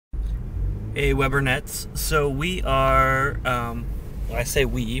Hey Webernets. So we are, well, I say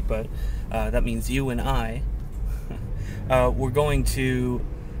we, but that means you and I. We're going to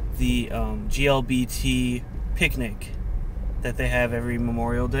the GLBT picnic that they have every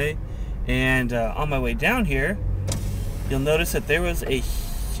Memorial Day. And on my way down here, you'll notice that there was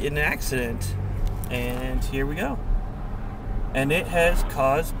an accident. And here we go. And it has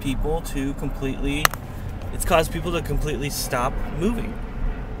caused people to completely stop moving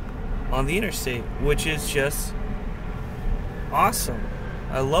on the interstate, which is just awesome.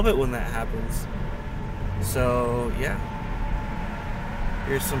 I love it when that happens. So yeah,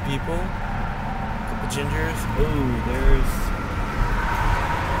 here's some people, a couple gingers. Ooh,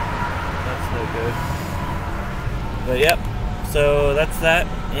 that's no good. But yep, so that's that,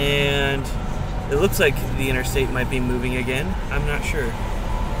 and it looks like the interstate might be moving again. I'm not sure.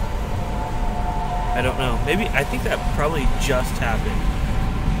 I don't know. Maybe, I think that probably just happened,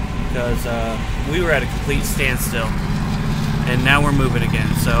 because we were at a complete standstill, and now we're moving again.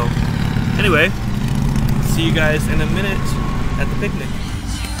 So anyway, see you guys in a minute at the picnic.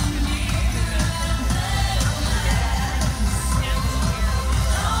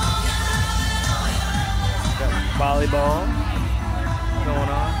 Got volleyball going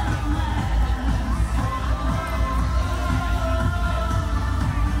on.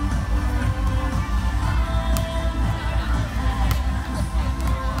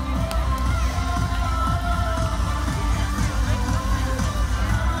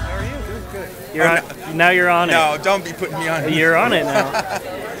 You're on, now you're on it. No, don't be putting me on. You're on it now.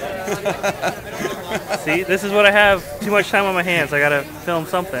 See, this is what I have. Too much time on my hands. I gotta film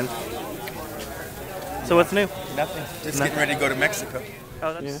something. So what's new? Nothing. Just getting ready to go to Mexico.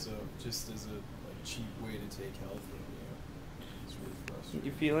 Oh, that's So just as a cheap way to take health from you. It's really frustrating.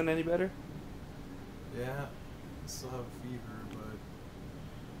 You feeling any better? Yeah, I still have a fever, but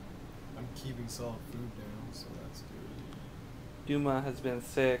I'm keeping solid food down, so that's good. Duma has been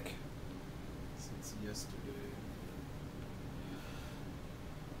sick. Since yesterday.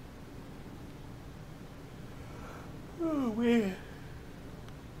 Oh man.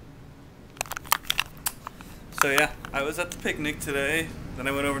 So yeah, I was at the picnic today. Then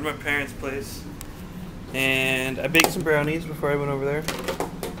I went over to my parents' place, and I baked some brownies before I went over there.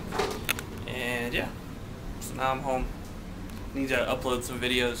 And yeah, so now I'm home. Need to upload some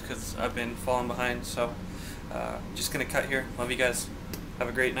videos because I've been falling behind. So just gonna cut here. Love you guys. Have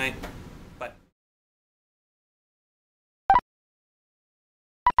a great night.